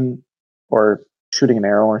hitting or shooting an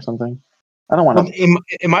arrow or something. I don't want to.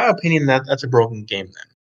 In my opinion, that's a broken game then.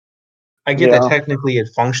 I get that technically it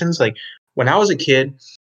functions. Like when I was a kid,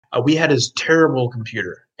 we had this terrible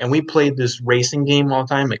computer and we played this racing game all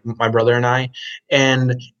the time, like my brother and I,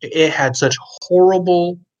 and it had such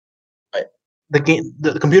horrible.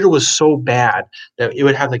 The computer was so bad that it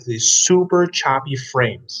would have like these super choppy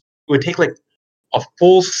frames. It would take like a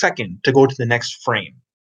full second to go to the next frame.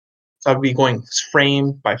 So I'd be going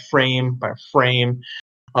frame by frame by frame,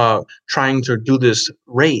 trying to do this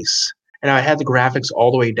race. And I had the graphics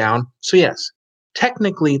all the way down. So yes,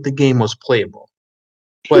 technically the game was playable.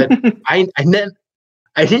 But I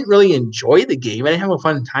didn't really enjoy the game. I didn't have a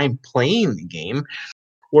fun time playing the game.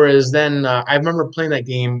 Whereas then I remember playing that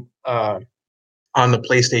game on the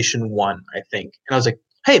PlayStation 1, I think. And I was like,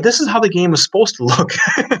 hey, this is how the game was supposed to look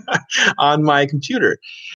on my computer.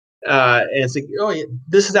 And it's like, oh, yeah,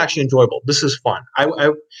 this is actually enjoyable. This is fun.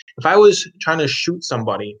 If I was trying to shoot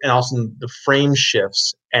somebody and all of a sudden the frame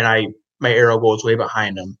shifts and my arrow goes way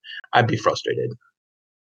behind them, I'd be frustrated.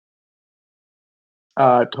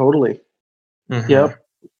 Totally. Mm-hmm. Yep.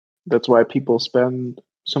 That's why people spend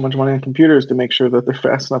so much money on computers to make sure that they're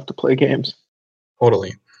fast enough to play games.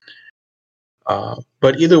 Totally.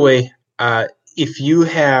 But either way, if you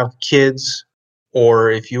have kids or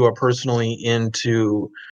if you are personally into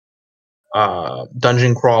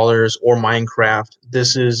dungeon crawlers or Minecraft,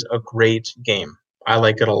 this is a great game. I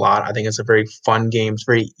like it a lot. I think it's a very fun game. It's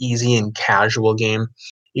a very easy and casual game.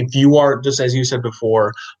 If you are, just as you said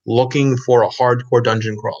before, looking for a hardcore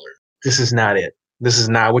dungeon crawler, this is not it. This is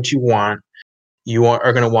not what you want. You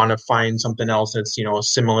are going to want to find something else that's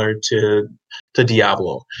similar to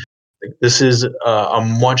Diablo. This is a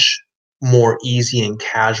much more easy and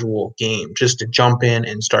casual game just to jump in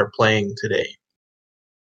and start playing today.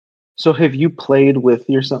 So have you played with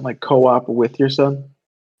your son, like co-op with your son?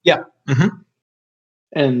 Yeah. Mm-hmm.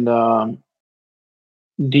 And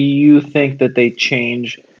do you think that they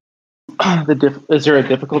change is there a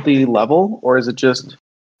difficulty level, or is it just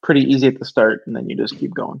pretty easy at the start and then you just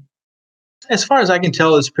keep going? As far as I can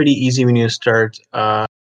tell, it's pretty easy when you start.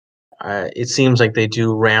 It seems like they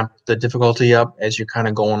do ramp the difficulty up as you're kind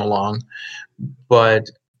of going along. But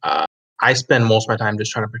I spend most of my time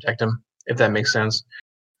just trying to protect him, if that makes sense.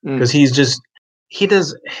 Because he's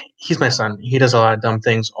my son. He does a lot of dumb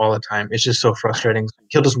things all the time. It's just so frustrating.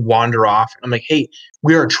 He'll just wander off. I'm like, hey,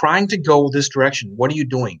 we are trying to go this direction. What are you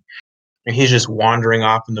doing? And he's just wandering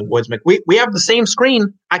off in the woods. I'm like, we have the same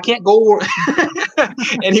screen. I can't go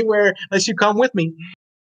anywhere unless you come with me.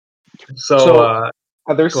 So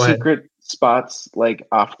are there secret spots like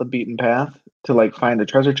off the beaten path to like find a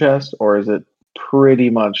treasure chest, or is it pretty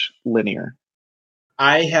much linear?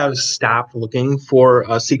 I have stopped looking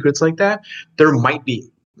for secrets like that. There might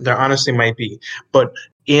be. There honestly might be. But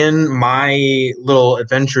in my little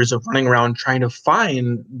adventures of running around trying to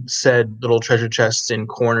find said little treasure chests in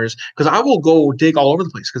corners, because I will go dig all over the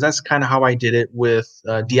place, because that's kind of how I did it with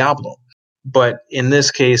Diablo. But in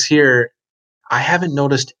this case here, I haven't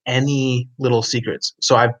noticed any little secrets.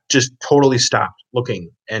 So I've just totally stopped looking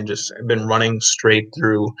and just been running straight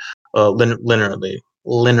through linearly,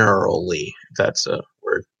 if that's a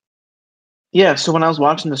word. Yeah, so when I was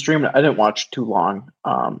watching the stream, I didn't watch too long.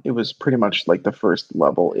 It was pretty much like the first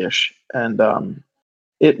level-ish. And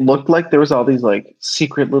it looked like there was all these like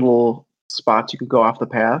secret little spots you could go off the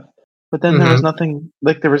path. But then there was nothing,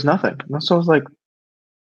 like there was nothing. And so I was like,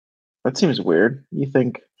 that seems weird. You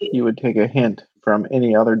think you would take a hint from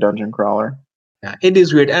any other dungeon crawler. Yeah, it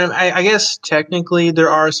is weird. And I guess technically there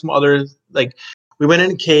are some other, like, we went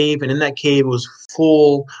in a cave, and in that cave it was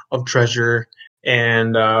full of treasure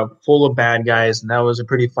and full of bad guys, and that was a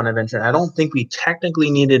pretty fun adventure. And I don't think we technically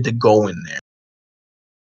needed to go in there.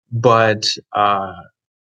 But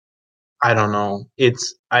I don't know.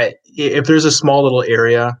 If there's a small little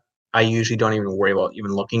area, I usually don't even worry about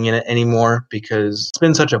even looking in it anymore, because it's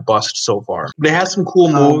been such a bust so far. But it has some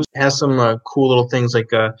cool moves. It has some cool little things,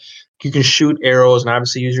 like you can shoot arrows and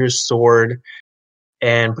obviously use your sword,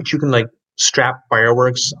 but you can like strap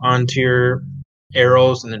fireworks onto your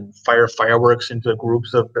arrows and then fire fireworks into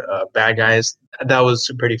groups of bad guys. That was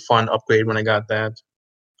a pretty fun upgrade when I got that.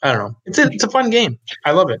 I don't know. It's a fun game.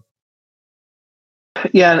 I love it.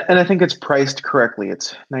 Yeah, and I think it's priced correctly.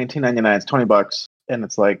 It's $19.99. It's $20, and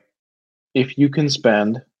it's like, if you can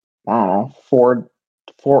spend, I don't know, four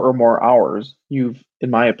or more hours, you've, in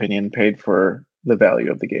my opinion, paid for the value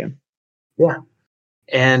of the game. Yeah.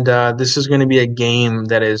 And this is going to be a game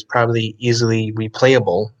that is probably easily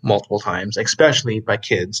replayable multiple times, especially by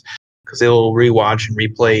kids, because they'll rewatch and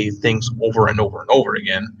replay things over and over and over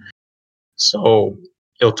again. So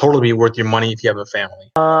it'll totally be worth your money if you have a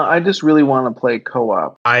family. I just really want to play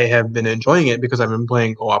co-op. I have been enjoying it because I've been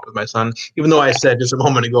playing co-op with my son, even though I said just a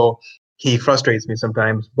moment ago he frustrates me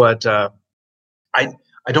sometimes. But I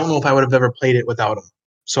don't know if I would have ever played it without him.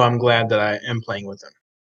 So I'm glad that I am playing with him.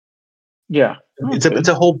 Yeah. It's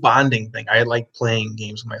a whole bonding thing. I like playing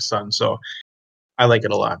games with my son, so I like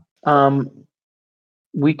it a lot.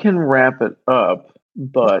 We can wrap it up,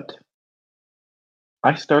 but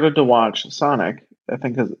I started to watch Sonic. I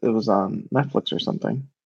think it was on Netflix or something.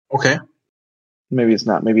 Okay. Maybe it's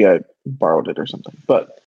not. Maybe I borrowed it or something.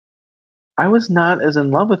 But I was not as in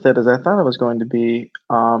love with it as I thought I was going to be.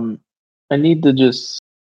 I need to just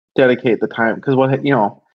dedicate the time, because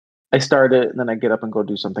I start it and then I get up and go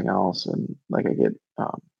do something else, and like I get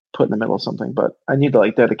put in the middle of something. But I need to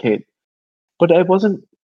like dedicate. But I wasn't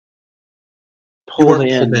pulled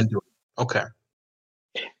in. Okay.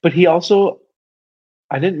 But he also,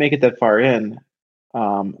 I didn't make it that far in.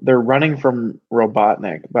 They're running from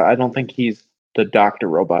Robotnik, but I don't think he's the Dr.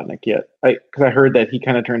 Robotnik yet. Because I heard that he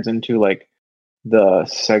kind of turns into like the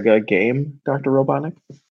Sega game Dr. Robotnik.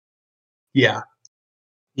 Yeah.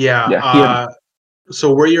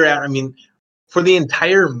 So where you're at, I mean, for the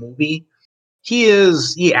entire movie,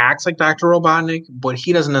 he acts like Dr. Robotnik, but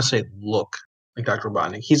he doesn't necessarily look like Dr.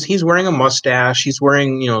 Robotnik. He's wearing a mustache, he's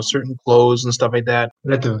wearing, certain clothes and stuff like that.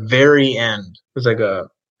 But at the very end, there's like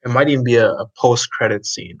it might even be a post-credit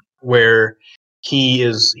scene where he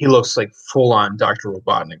looks like full-on Dr.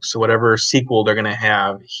 Robotnik. So whatever sequel they're gonna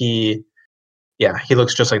have, he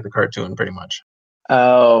looks just like the cartoon pretty much.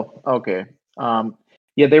 Oh, okay.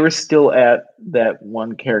 Yeah, they were still at that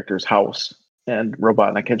one character's house, and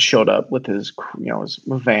Robotnik had showed up with his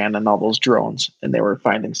van and all those drones, and they were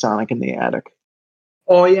finding Sonic in the attic.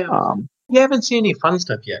 Oh yeah. You haven't seen any fun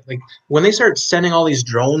stuff yet. Like when they start sending all these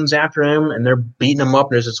drones after him and they're beating him up,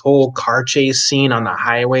 there's this whole car chase scene on the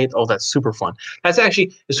highway. Oh, that's super fun. That's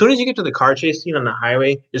actually, as soon as you get to the car chase scene on the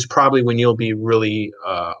highway, is probably when you'll be really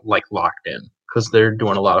locked in, because they're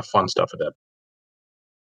doing a lot of fun stuff with that.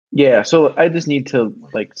 Yeah, so I just need to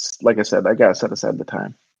like I said, I gotta set aside the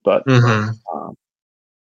time. But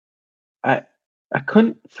I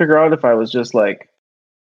couldn't figure out if I was just like,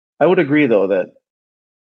 I would agree though that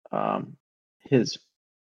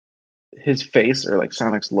his face, or like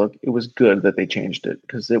Sonic's look, it was good that they changed it,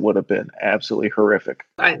 because it would have been absolutely horrific.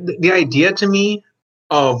 The idea to me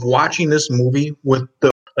of watching this movie with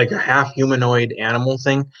the like a half humanoid animal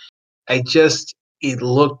thing, it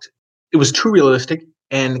was too realistic.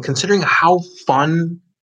 And considering how fun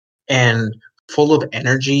and full of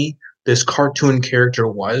energy this cartoon character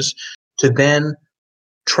was, to then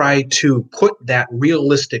try to put that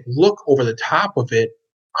realistic look over the top of it,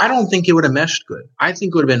 I don't think it would have meshed good. I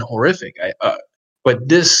think it would have been horrific. But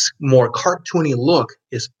this more cartoony look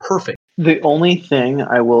is perfect. The only thing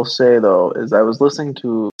I will say though is I was listening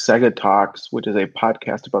to Sega Talks, which is a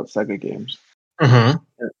podcast about Sega games. Mm-hmm.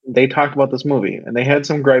 They talked about this movie and they had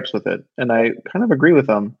some gripes with it, and I kind of agree with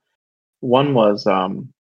them. One was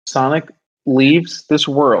Sonic leaves this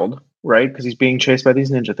world, right? Because he's being chased by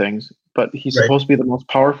these ninja things, but he's Right. supposed to be the most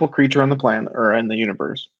powerful creature on the planet or in the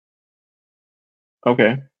universe.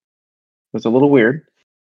 Okay. It's a little weird.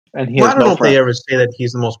 And he Well, I has don't know no if they friends. ever say that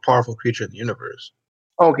he's the most powerful creature in the universe.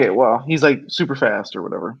 Okay, well, he's like super fast or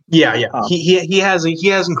whatever. Yeah. He has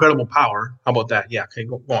incredible power. How about that? Yeah. Okay,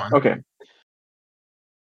 go on. Okay.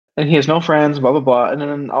 And he has no friends, blah blah blah. And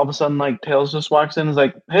then all of a sudden, like Tails just walks in and is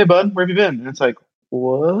like, "Hey, bud, where have you been?" And it's like,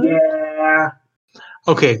 "What?" Yeah.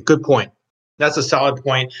 Okay, good point. That's a solid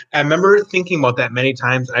point. I remember thinking about that many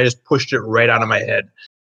times, and I just pushed it right out of my head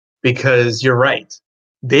because you're right.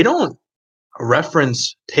 They don't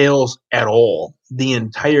reference Tails at all the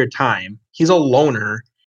entire time. He's a loner.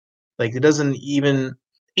 Like, it doesn't even.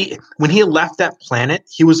 When he left that planet,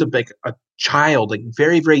 he was a child, like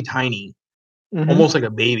very, very tiny, almost like a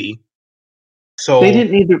baby. So They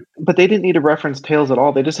didn't need to, but they didn't need to reference Tails at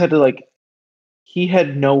all. They just had to like, he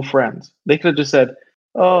had no friends. They could have just said,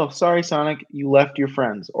 "Oh, sorry, Sonic, you left your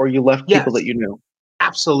friends, or you left people that yes, you knew."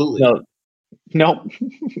 absolutely. No, nope.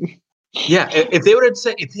 Yeah, if they would have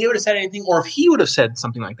said anything, or if he would have said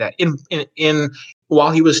something like that in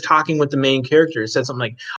while he was talking with the main character, said something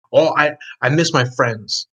like, "Oh, I miss my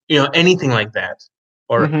friends," anything like that,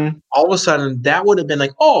 or all of a sudden that would have been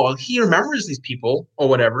like, "Oh, he remembers these people or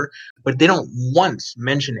whatever," but they don't once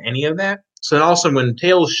mention any of that. So then all of a sudden, when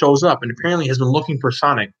Tails shows up and apparently has been looking for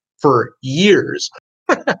Sonic for years,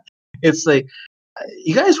 it's like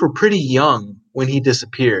you guys were pretty young when he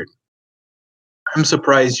disappeared. I'm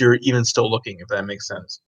surprised you're even still looking, if that makes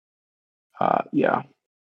sense. Yeah.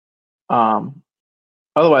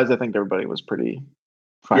 Otherwise, I think everybody was pretty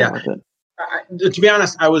fine with it. To be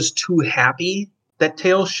honest, I was too happy that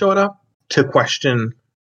Tails showed up to question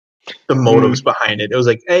the motives behind it. It was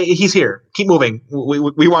like, hey, he's here. Keep moving.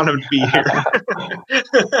 We want him to be here.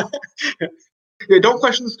 Yeah, don't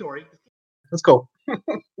question the story. Let's go.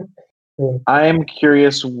 I am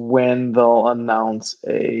curious when they'll announce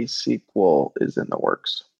a sequel is in the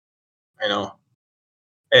works. I know.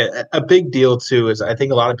 A big deal too is I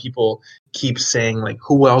think a lot of people keep saying like,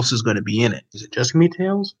 who else is going to be in it? Is it just going to be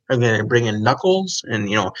Tails? Are they going to bring in Knuckles and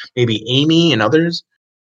maybe Amy and others?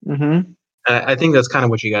 Mm-hmm. I think that's kind of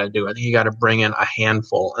what you got to do. I think you got to bring in a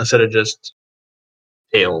handful instead of just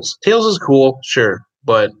Tails. Tails is cool, sure,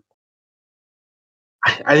 but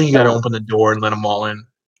I think you got to open the door and let them all in.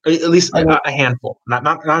 At least a handful,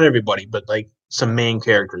 not everybody, but like some main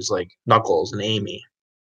characters like Knuckles and Amy.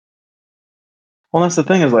 Well, that's the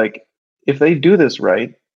thing is like, if they do this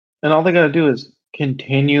right, and all they got to do is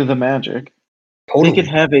continue the magic, Totally. they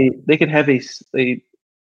could have a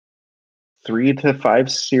 3 to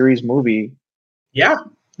 5 series movie. Yeah,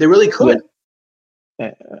 they really could.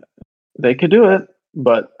 They could do it,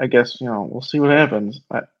 but I guess we'll see what happens.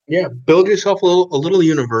 Yeah, build yourself a little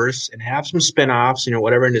universe and have some spin-offs,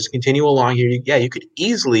 whatever, and just continue along here. Yeah, you could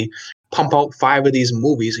easily pump out 5 of these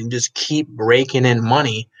movies and just keep raking in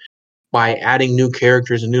money by adding new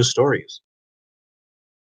characters and new stories.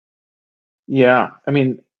 Yeah, I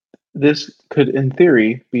mean, this could, in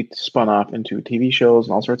theory, be spun off into TV shows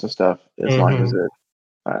and all sorts of stuff as long as it.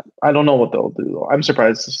 I don't know what they'll do, though. I'm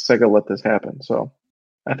surprised Sega let this happen, so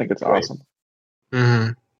I think it's awesome.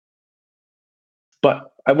 Mm-hmm. But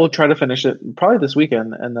I will try to finish it probably this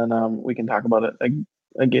weekend, and then we can talk about it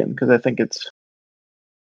again because I think it's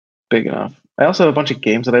big enough. I also have a bunch of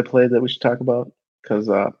games that I played that we should talk about because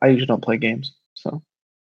I usually don't play games. So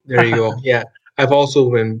there you go. Yeah, I've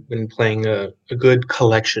also been playing a good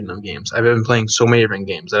collection of games. I've been playing so many different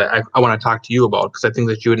games that I want to talk to you about because I think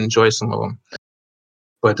that you would enjoy some of them.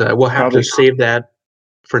 But we'll have to save that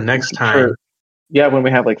for next time. Sure. Yeah, when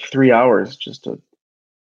we have like 3 hours just to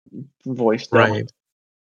voice demo. Right.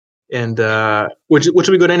 And which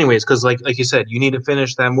will be good anyways, because like you said, you need to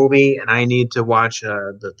finish that movie, and I need to watch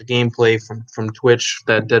the gameplay from Twitch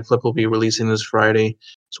that Dead Flip will be releasing this Friday.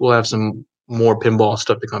 So we'll have some more pinball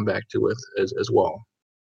stuff to come back to with as well.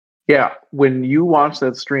 Yeah, when you watch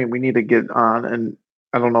that stream, we need to get on, and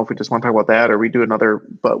I don't know if we just want to talk about that or we do another,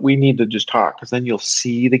 but we need to just talk because then you'll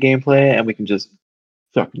see the gameplay and we can just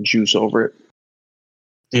fucking juice over it.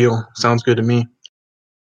 Deal. Sounds good to me.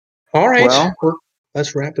 All right. Well,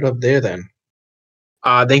 let's wrap it up there then.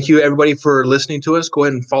 Thank you, everybody, for listening to us. Go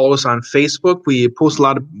ahead and follow us on Facebook. We post a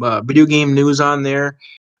lot of video game news on there,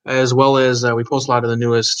 as well as we post a lot of the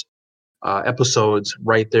newest episodes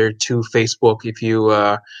right there to Facebook. If you,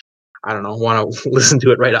 want to listen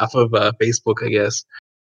to it right off of Facebook, I guess.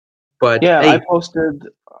 But yeah, hey, I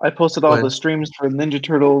posted all the streams for Ninja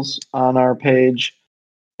Turtles on our page,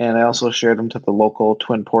 and I also shared them to the local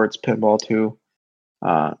Twin Ports Pinball too,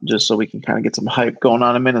 just so we can kind of get some hype going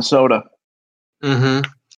on in Minnesota. Mm-hmm.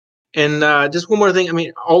 And just one more thing. I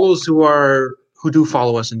mean, all those who do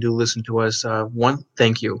follow us and do listen to us, one,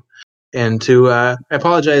 thank you. And two, I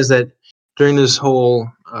apologize that during this whole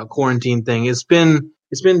quarantine thing, it's been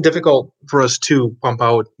difficult for us to pump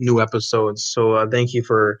out new episodes. So thank you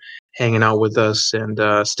for hanging out with us and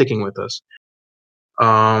sticking with us.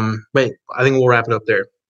 But I think we'll wrap it up there.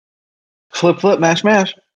 Flip, flip, mash,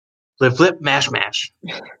 mash. Flip, flip, mash, mash.